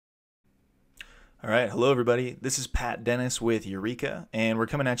All right, hello everybody. This is Pat Dennis with Youreka, and we're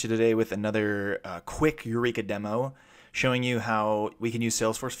coming at you today with another quick Youreka demo showing you how we can use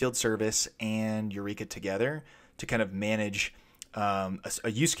Salesforce Field Service and Youreka together to kind of manage a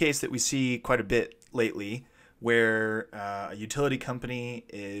use case that we see quite a bit lately where a utility company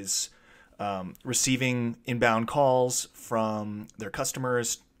is receiving inbound calls from their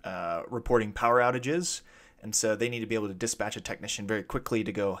customers reporting power outages, and so they need to be able to dispatch a technician very quickly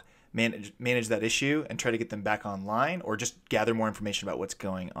to go manage that issue and try to get them back online or just gather more information about what's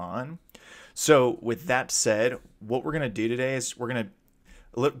going on. So with that said, what we're going to do today is I'm going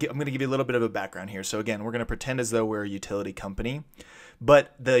to give you a little bit of a background here. So again, we're going to pretend as though we're a utility company.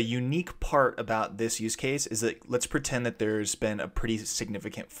 But the unique part about this use case is that let's pretend that there's been a pretty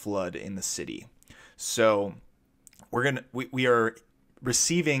significant flood in the city. So we are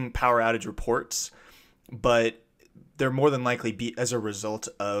receiving power outage reports, but they're more than likely be as a result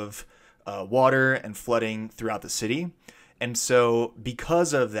of water and flooding throughout the city. And so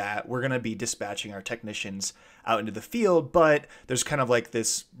because of that, we're going to be dispatching our technicians out into the field, but there's kind of like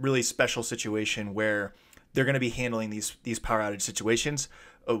this really special situation where they're going to be handling these power outage situations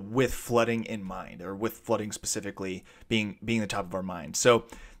with flooding in mind, or with flooding specifically being the top of our mind. So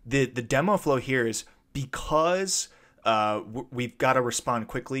the demo flow here is because we've got to respond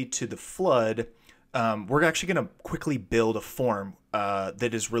quickly to the flood. We're actually going to quickly build a form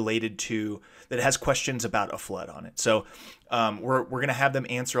that is related to, that has questions about a flood on it. So we're going to have them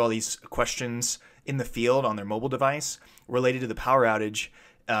answer all these questions in the field on their mobile device related to the power outage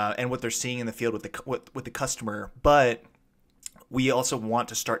and what they're seeing in the field with the customer. But we also want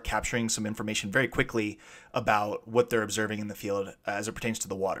to start capturing some information very quickly about what they're observing in the field as it pertains to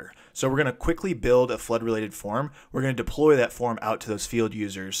the water. So we're going to quickly build a flood-related form. We're going to deploy that form out to those field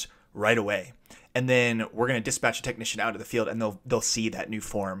users right away. And then we're going to dispatch a technician out to the field, and they'll see that new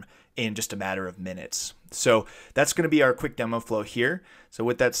form in just a matter of minutes. So that's going to be our quick demo flow here. So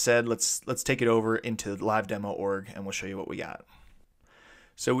with that said, let's take it over into live demo org, and we'll show you what we got.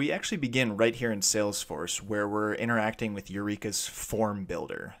 So we actually begin right here in Salesforce, where we're interacting with Youreka's form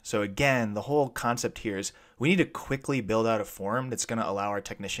builder. So again, the whole concept here is we need to quickly build out a form that's going to allow our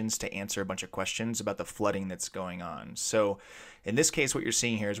technicians to answer a bunch of questions about the flooding that's going on. So in this case, what you're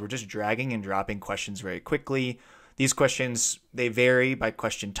seeing here is we're just dragging and dropping questions very quickly. These questions, they vary by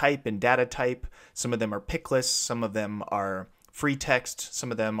question type and data type. Some of them are pick lists, some of them are free text, some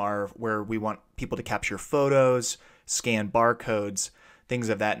of them are where we want people to capture photos, scan barcodes, things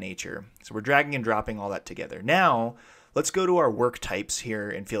of that nature. So we're dragging and dropping all that together. Now, let's go to our work types here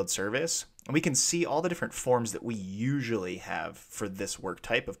in Field Service, and we can see all the different forms that we usually have for this work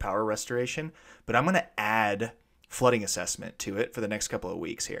type of power restoration, but I'm going to add flooding assessment to it for the next couple of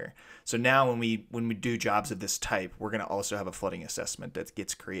weeks here. So now when we do jobs of this type, we're going to also have a flooding assessment that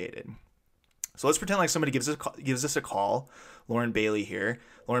gets created. So let's pretend like somebody gives us a call. Lauren Bailey here.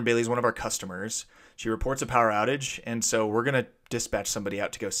 Lauren Bailey is one of our customers. She reports a power outage, and so we're going to dispatch somebody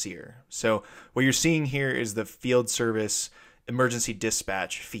out to go see her. So what you're seeing here is the Field Service emergency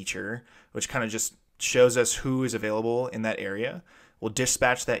dispatch feature, which kind of just shows us who is available in that area. We'll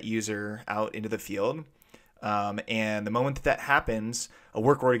dispatch that user out into the field. And the moment that happens, a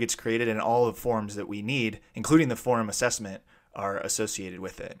work order gets created, and all the forms that we need, including the form assessment, are associated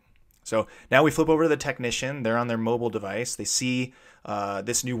with it. So now we flip over to the technician. They're on their mobile device. They see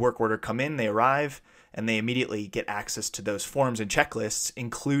this new work order come in. They arrive, and they immediately get access to those forms and checklists,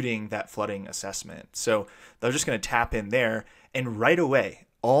 including that flooding assessment. So they're just going to tap in there, and right away,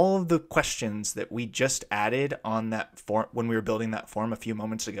 all of the questions that we just added on that form when we were building that form a few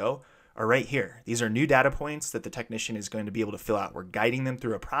moments ago are right here. These are new data points that the technician is going to be able to fill out. We're guiding them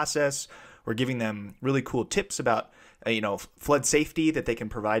through a process. We're giving them really cool tips about flood safety that they can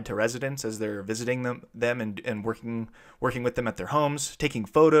provide to residents as they're visiting them and working with them at their homes, taking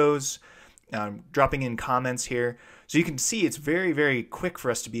photos, dropping in comments here. So you can see it's very, very quick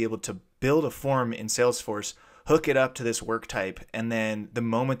for us to be able to build a form in Salesforce, hook it up to this work type, and then the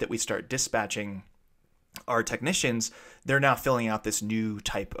moment that we start dispatching our technicians, they're now filling out this new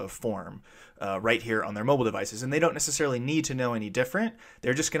type of form right here on their mobile devices, and they don't necessarily need to know any different.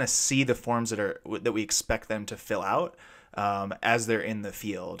 They're just going to see the forms that we expect them to fill out as they're in the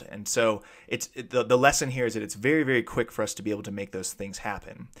field. And so the lesson here is that it's very, very quick for us to be able to make those things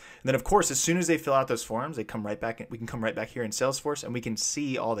happen. And then, of course, as soon as they fill out those forms, we can come right back here in Salesforce, and we can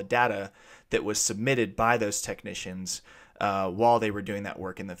see all the data that was submitted by those technicians while they were doing that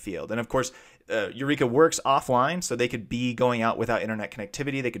work in the field. And of course, Youreka works offline, so they could be going out without internet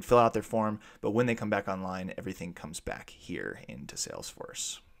connectivity. They could fill out their form, but when they come back online, everything comes back here into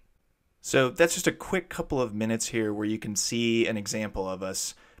Salesforce. So that's just a quick couple of minutes here where you can see an example of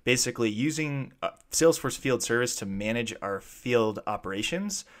us basically using Salesforce Field Service to manage our field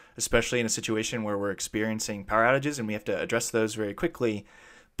operations, especially in a situation where we're experiencing power outages and we have to address those very quickly.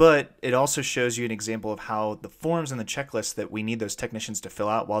 But it also shows you an example of how the forms and the checklists that we need those technicians to fill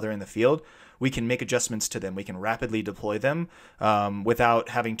out while they're in the field, we can make adjustments to them. We can rapidly deploy them without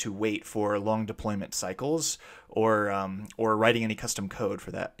having to wait for long deployment cycles or writing any custom code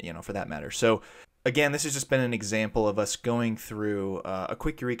for that, for that matter. So again, this has just been an example of us going through a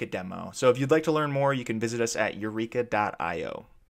quick Youreka demo. So if you'd like to learn more, you can visit us at Youreka.io.